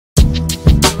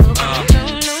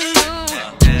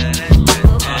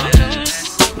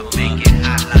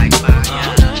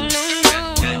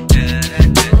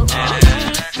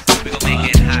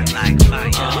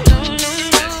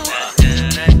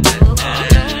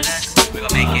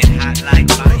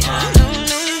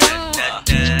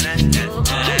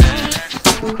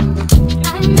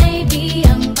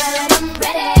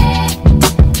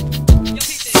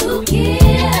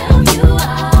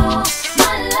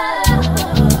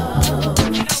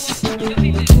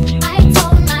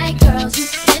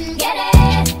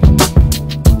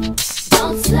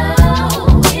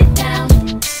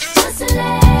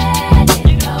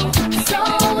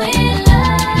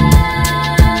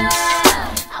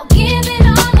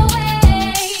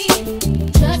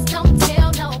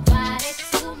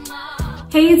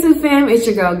It's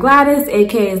your girl Gwladys,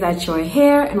 aka Is That Your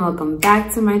Hair, and welcome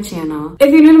back to my channel.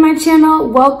 If you're new to my channel,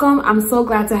 welcome. I'm so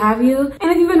glad to have you.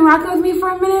 And if you've been rocking with me for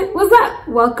a minute, what's up?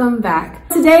 Welcome back.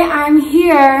 Today I'm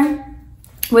here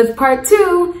with part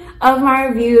 2 of my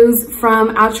reviews from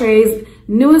Outre's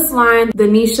newest line, the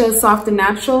Neesha Soft and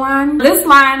Natural line. This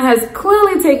line has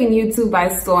clearly taken YouTube by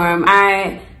storm.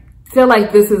 I feel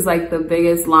like this is like the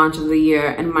biggest launch of the year,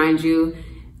 and mind you,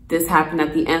 this happened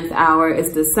at the nth hour.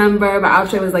 It's December, but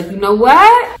Outre was like, you know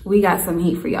what? We got some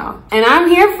heat for y'all. And I'm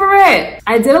here for it.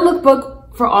 I did a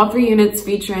lookbook for all 3 units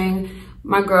featuring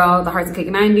my girl, the Hearts and Cake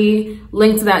 90.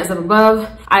 Link to that is up above.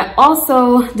 I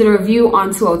also did a review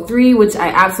on 203, which I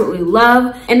absolutely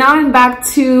love. And now I'm back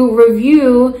to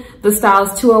review the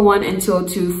styles 201 and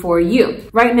 202 for you.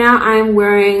 Right now I'm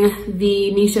wearing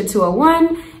the Neesha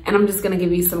 201, and I'm just gonna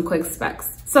give you some quick specs.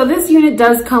 So this unit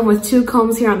does come with 2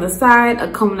 combs here on the side,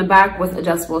 a comb in the back with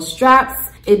adjustable straps.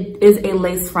 It is a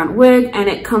lace front wig, and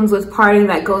it comes with parting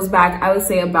that goes back, I would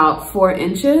say, about 4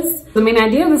 inches. The main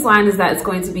idea of this line is that it's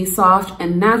going to be soft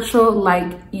and natural,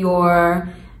 like your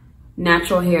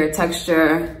natural hair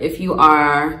texture if you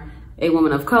are a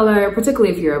woman of color,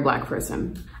 particularly if you're a Black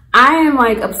person. I am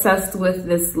like obsessed with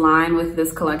this line, with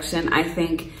this collection. I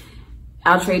think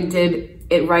Outre did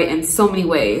it right in so many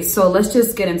ways. So let's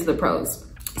just get into the pros.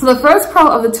 So the first pro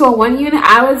of the 201 unit,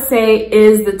 I would say,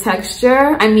 is the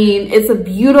texture. I mean, it's a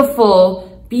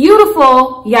beautiful,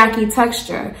 beautiful yaki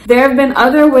texture. There have been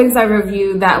other wigs I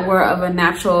reviewed that were of a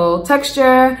natural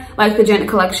texture, like the Janet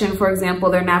collection, for example,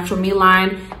 their Natural Me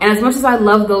line. And as much as I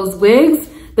love those wigs,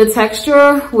 the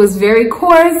texture was very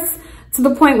coarse, to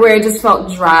the point where it just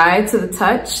felt dry to the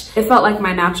touch. It felt like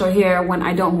my natural hair when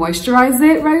I don't moisturize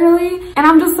it regularly. And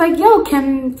I'm just like, yo,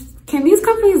 can these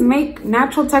companies make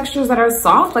natural textures that are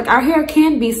soft? Like, our hair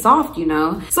can be soft, you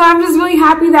know? So I'm just really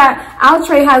happy that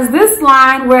Outre has this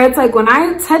line where it's like, when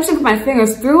I touch it with my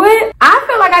fingers through it, I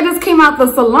feel like I just came out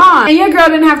the salon and your girl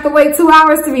didn't have to wait 2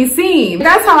 hours to be seen.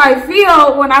 That's how I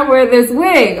feel when I wear this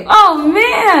wig. Oh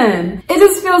man, it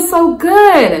just feels so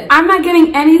good. I'm not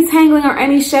getting any tangling or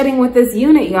any shedding with this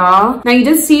unit, y'all. Now you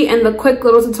just see in the quick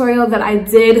little tutorial that I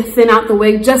did thin out the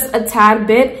wig just a tad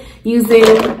bit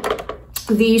using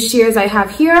these shears I have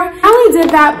here. I only did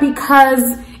that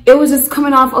because it was just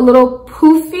coming off a little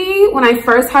poofy when I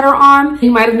first had her on.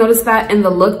 You might have noticed that in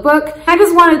the lookbook. I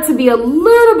just wanted to be a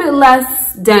little bit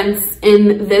less dense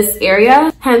in this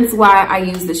area, hence why I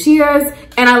use the shears,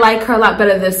 and I like her a lot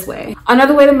better this way.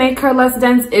 Another way to make her less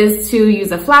dense is to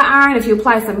use a flat iron. If you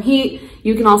apply some heat,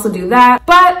 you can also do that.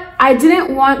 But I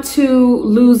didn't want to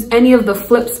lose any of the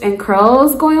flips and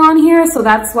curls going on here, so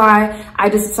that's why I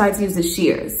just decided to use the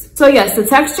shears. So yes, the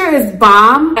texture is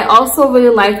bomb. I also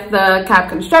really like the cap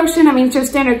construction. I mean, it's your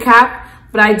standard cap,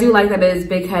 but I do like that it is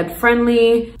big head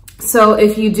friendly. So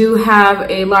if you do have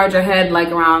a larger head, like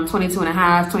around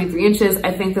 22.5, 23 inches,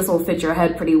 I think this will fit your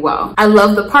head pretty well. I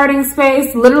love the parting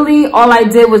space. Literally, all I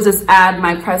did was just add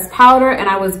my pressed powder and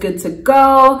I was good to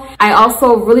go. I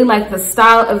also really like the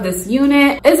style of this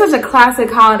unit. It's such a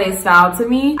classic holiday style to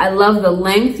me. I love the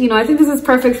length. You know, I think this is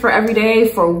perfect for every day,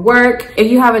 for work. If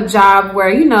you have a job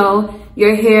where, you know,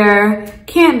 your hair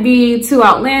can't be too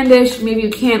outlandish, maybe you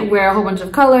can't wear a whole bunch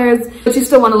of colors, but you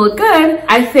still want to look good,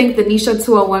 I think the Neesha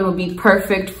 201 would be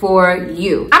perfect for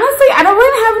you. Honestly, I don't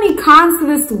really have any cons to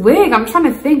this wig. I'm trying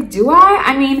to think, do I?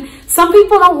 I mean, some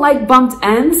people don't like bumped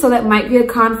ends, so that might be a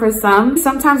con for some.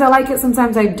 Sometimes I like it,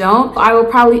 sometimes I don't. I will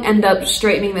probably end up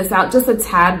straightening this out just a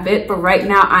tad bit, but right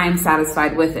now I am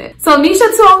satisfied with it. So Neesha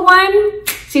 201,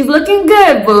 she's looking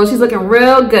good, boo. She's looking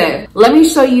real good. Let me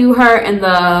show you her in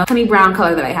the honey brown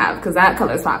color that I have, because that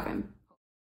color is popping.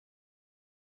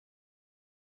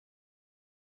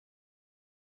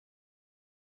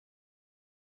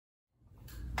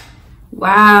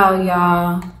 Wow,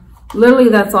 y'all. Literally,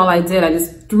 that's all I did. I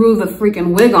just threw the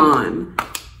freaking wig on.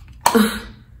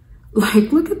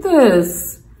 Like, look at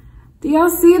this. Do y'all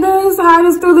see this? How I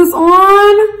just threw this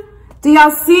on? Do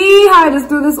y'all see how I just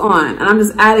threw this on? And I'm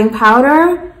just adding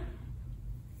powder.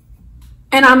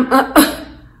 And I'm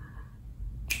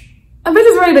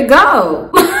just ready to go.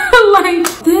 Like,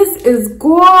 this is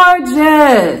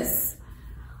gorgeous.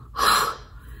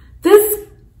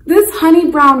 This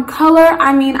honey brown color,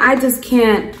 I mean, I just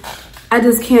can't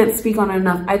speak on it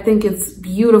enough. I think it's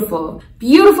beautiful.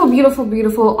 Beautiful, beautiful,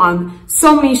 beautiful on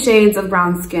so many shades of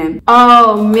brown skin.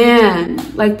 Oh man,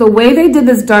 like the way they did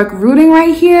this dark rooting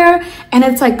right here, and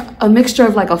it's like a mixture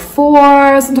of like a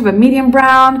 4, some type of medium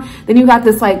brown. Then you got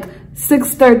this like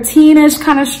 613-ish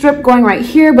kind of strip going right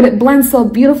here, but it blends so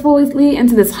beautifully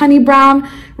into this honey brown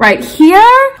right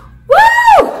here.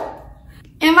 Woo!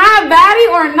 Am I a baddie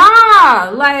or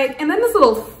nah? Like, and then this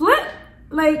little flip,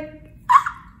 like,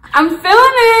 I'm feeling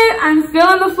it. I'm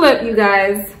feeling the flip, you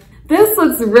guys. This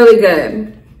looks really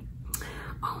good.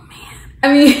 Oh man.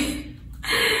 I mean,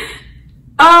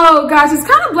 oh gosh, it's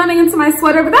kind of blending into my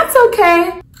sweater, but that's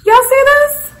okay. Y'all see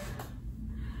this?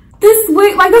 This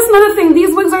wig, like that's another thing.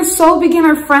 These wigs are so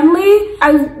beginner friendly.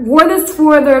 I wore this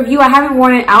for the review. I haven't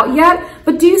worn it out yet,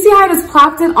 but do you see how I just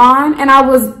plopped it on and I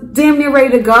was damn near ready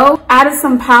to go? Added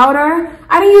some powder.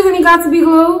 I didn't use any Got2b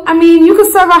glue. I mean, you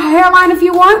could serve a hairline if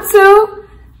you want to.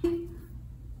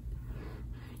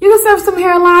 You can serve some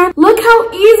hairline. Look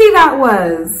how easy that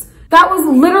was. That was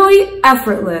literally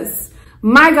effortless.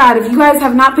 My God, if you guys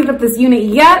have not picked up this unit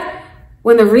yet,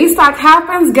 when the restock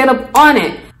happens, get up on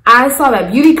it. I saw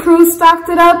that Beauty Crew stocked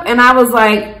it up and I was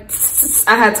like,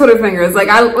 I had Twitter fingers. Like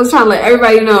I was trying to let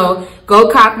everybody know,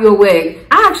 go cop your wig.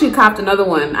 I actually copped another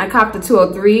one. I copped the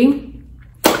 203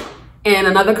 in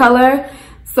another color.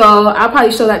 So I'll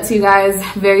probably show that to you guys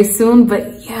very soon.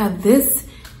 But yeah, this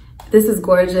is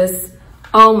gorgeous.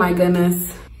 Oh my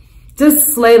goodness.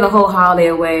 Just slay the whole holiday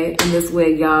away in this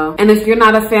wig, y'all. And if you're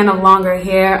not a fan of longer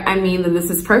hair, I mean, then this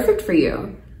is perfect for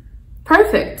you.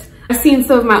 Perfect. I've seen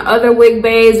some of my other wig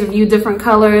baes review different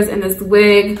colors in this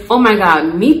wig. Oh my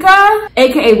God, Mika,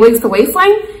 AKA Wigs to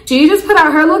Waistline. She just put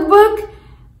out her lookbook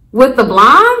with the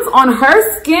blondes on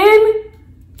her skin,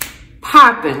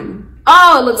 popping.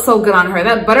 Oh, it looks so good on her.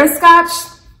 That butterscotch.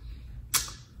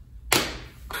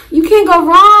 You can't go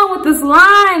wrong with this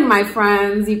line, my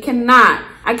friends. You cannot.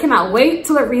 I cannot wait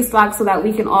till it restocks so that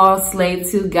we can all slay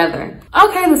together.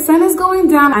 Okay, the sun is going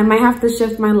down. I might have to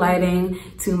shift my lighting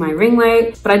to my ring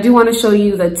light, but I do want to show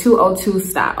you the 202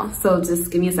 style. So just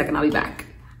give me a second, I'll be back.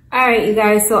 All right, you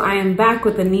guys, so I am back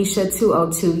with the Neesha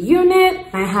 202 unit.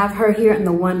 I have her here in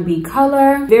the 1B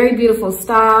color. Very beautiful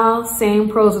style, same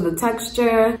pros with the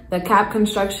texture. The cap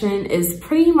construction is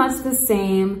pretty much the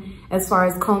same as far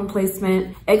as comb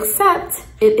placement, except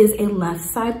it is a left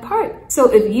side part. So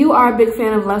if you are a big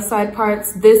fan of left side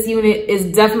parts, this unit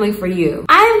is definitely for you.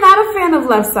 I am not a fan of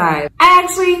left side. I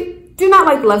actually do not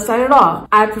like the left side at all.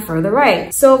 I prefer the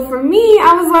right. So for me,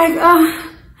 I was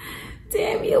like,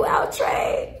 damn you,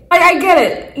 Outre. Like, I get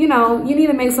it. You know, you need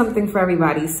to make something for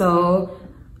everybody. So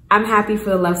I'm happy for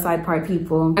the left side part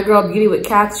people. My girl Beauty with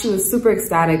Cats, she was super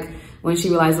ecstatic when she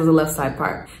realized it was a left side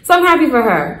part. So I'm happy for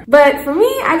her. But for me,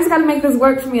 I just gotta make this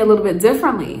work for me a little bit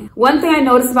differently. One thing I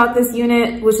noticed about this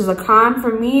unit, which is a con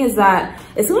for me, is that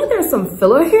it seems like there's some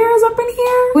filler hairs up in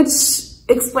here, which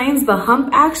explains the hump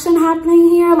action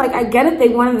happening here. Like, I get it, they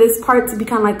wanted this part to be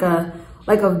kind of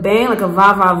like a bang, like a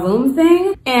va-va-voom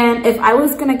thing. And if I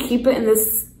was gonna keep it in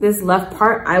this left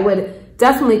part, I would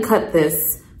definitely cut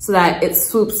this so that it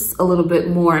swoops a little bit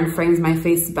more and frames my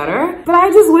face better. But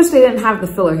I just wish they didn't have the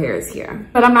filler hairs here.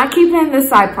 But I'm not keeping this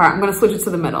side part. I'm gonna switch it to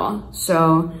the middle.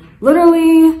 So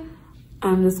literally,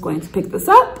 I'm just going to pick this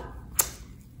up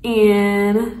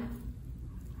and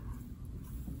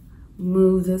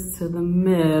move this to the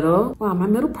middle. Wow, my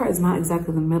middle part is not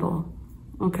exactly the middle.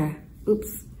 Okay,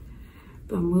 oops.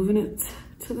 But I'm moving it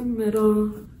to the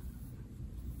middle.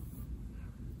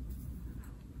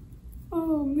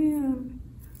 Oh man.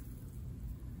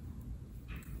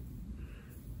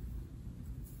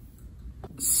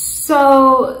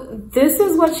 So this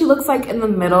is what she looks like in the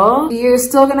middle. You're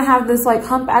still gonna have this like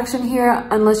hump action here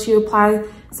unless you apply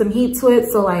some heat to it.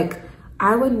 So like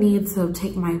I would need to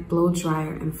take my blow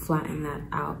dryer and flatten that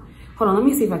out. Hold on, let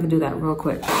me see if I can do that real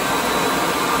quick.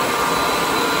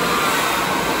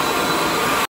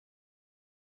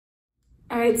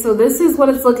 All right, so this is what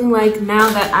it's looking like now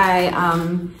that I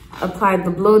applied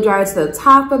the blow dryer to the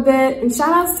top a bit. And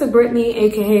shout outs to Brittany,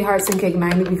 AKA Hearts and Cake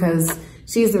 90, because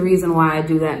she's the reason why I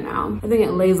do that now. I think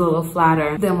it lays a little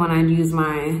flatter than when I use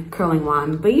my curling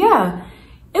wand. But yeah,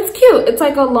 it's cute. It's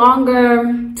like a longer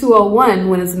 201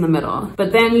 when it's in the middle.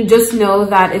 But then you just know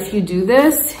that if you do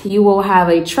this, you will have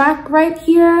a track right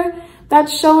here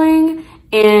that's showing.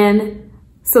 And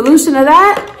solution to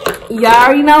that, y'all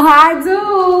already know how I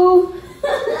do.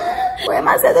 Where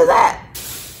my scissors at?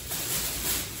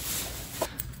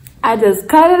 I just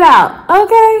cut it out.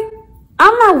 Okay,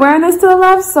 I'm not wearing this to the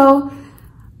left, so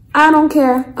I don't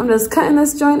care. I'm just cutting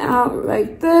this joint out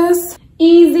like this.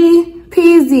 Easy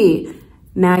peasy.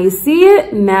 Now you see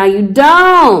it, now you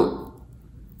don't.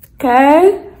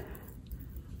 Okay?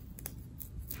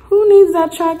 Who needs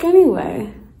that track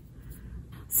anyway?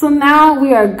 So now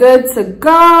we are good to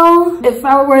go. If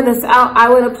I wear this out, I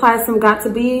would apply some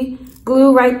Got2b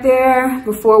glue right there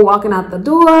before walking out the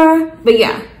door. But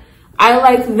yeah, I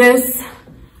like this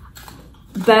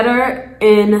better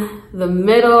in the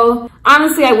middle.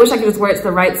 Honestly, I wish I could just wear it to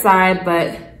the right side,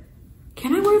 but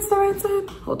can I wear it to the right side?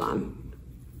 Hold on.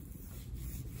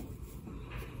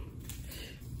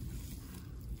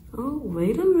 Oh,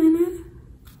 wait a minute.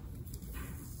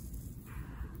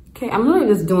 Okay, I'm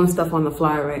literally just doing stuff on the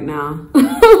fly right now.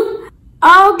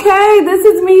 Okay, this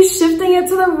is me shifting it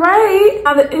to the right.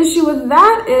 Now the issue with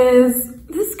that is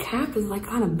this cap is like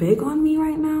kind of big on me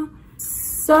right now.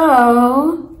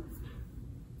 So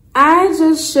I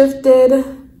just shifted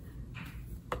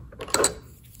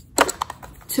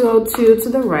 202 to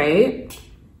the right.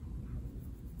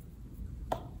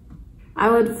 I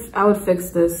would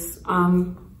fix this.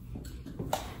 I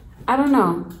don't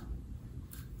know.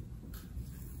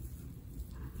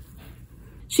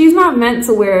 She's not meant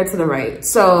to wear it to the right.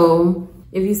 So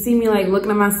if you see me like looking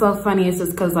at myself funny, it's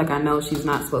just cause like I know she's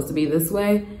not supposed to be this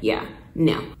way. Yeah,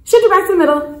 no. Shift it back to the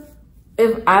middle.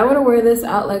 If I were to wear this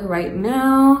out like right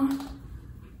now,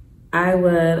 I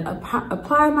would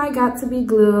apply my Got2b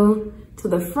glue to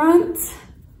the front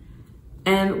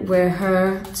and wear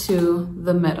her to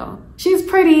the middle. She's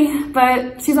pretty,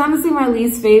 but she's honestly my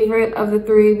least favorite of the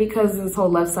three because of this whole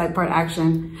left side part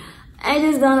action. I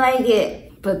just don't like it.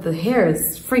 But the hair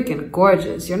is freaking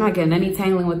gorgeous. You're not getting any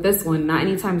tangling with this one, not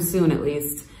anytime soon at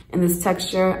least. And this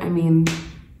texture, I mean,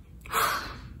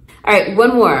 all right,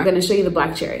 one more. I'm gonna show you the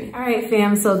black cherry. All right,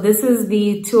 fam, so this is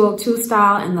the 202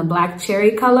 style in the black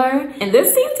cherry color. And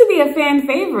this seemed to be a fan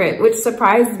favorite, which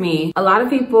surprised me. A lot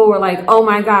of people were like, oh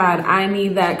my God, I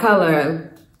need that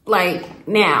color, like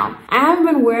now. I haven't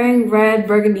been wearing red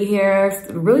burgundy hair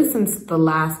really since the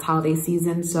last holiday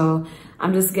season, so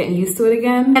I'm just getting used to it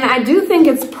again. And I do think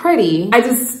it's pretty. I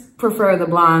just prefer the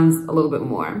blondes a little bit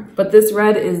more. But this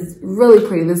red is really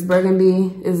pretty. This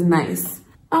burgundy is nice.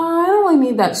 I don't really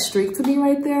need that streak to be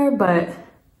right there, but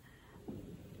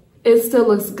it still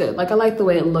looks good. Like I like the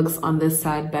way it looks on this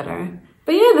side better.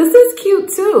 But yeah, this is cute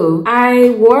too.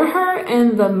 I wore her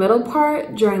in the middle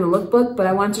part during the lookbook, but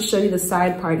I wanted to show you the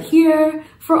side part here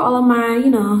for all of my,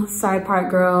 you know, side part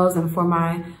girls and for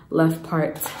my left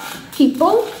part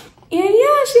people. And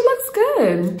yeah, she looks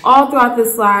good. All throughout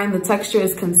this line, the texture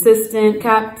is consistent.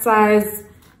 Cap size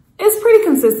is pretty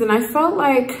consistent. I felt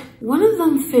like one of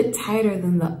them fit tighter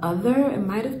than the other. It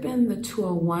might have been the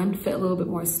 201 fit a little bit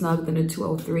more snug than the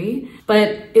 203, but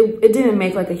it didn't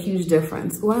make like a huge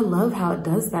difference. Oh, I love how it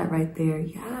does that right there.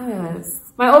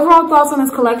 Yes. My overall thoughts on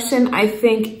this collection, I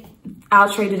think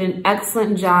Outre did an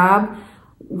excellent job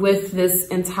with this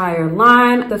entire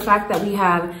line. The fact that we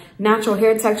have natural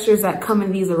hair textures that come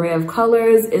in these array of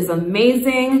colors is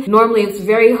amazing. Normally it's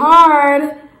very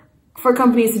hard for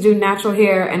companies to do natural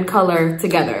hair and color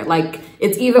together. Like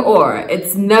it's either or,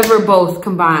 it's never both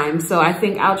combined. So I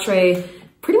think Outre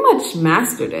pretty much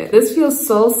mastered it. This feels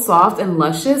so soft and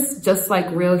luscious, just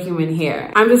like real human hair.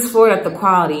 I'm just floored at the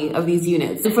quality of these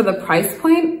units. And for the price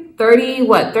point,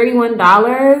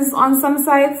 $31 on some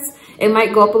sites. It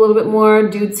might go up a little bit more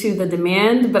due to the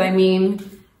demand, but I mean,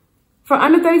 for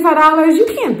under $35, you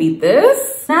can't beat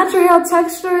this. Natural hair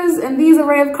textures and these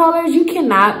array of colors, you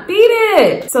cannot beat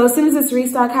it. So as soon as this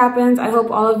restock happens, I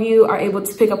hope all of you are able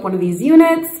to pick up one of these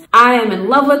units. I am in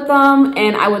love with them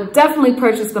and I would definitely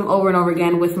purchase them over and over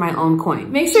again with my own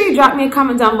coin. Make sure you drop me a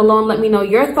comment down below and let me know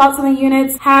your thoughts on the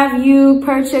units. Have you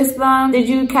purchased them? Did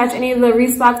you catch any of the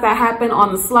restocks that happened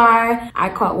on the sly? I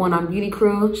caught one on Beauty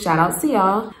Crew. Shout out to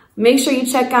y'all. Make sure you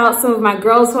check out some of my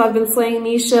girls who have been slaying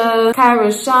Neesha,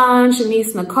 Kyra Sean,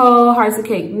 Shanice Nicole, Hearts of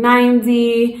Cake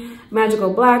 90,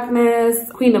 Magical Blackness,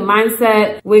 Queen of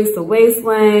Mindset, Wigs to Waist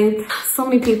Length. So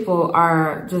many people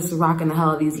are just rocking the hell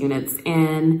out of these units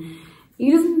and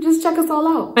you just check us all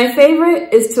out. My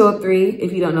favorite is 203,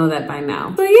 if you don't know that by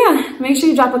now. So yeah, make sure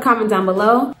you drop a comment down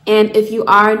below. And if you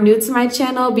are new to my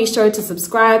channel, be sure to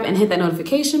subscribe and hit that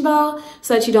notification bell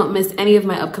so that you don't miss any of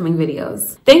my upcoming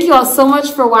videos. Thank you all so much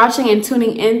for watching and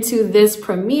tuning into this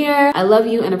premiere. I love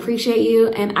you and appreciate you.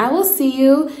 And I will see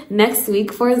you next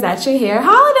week for Is That Your Hair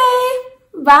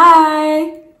holiday.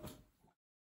 Bye.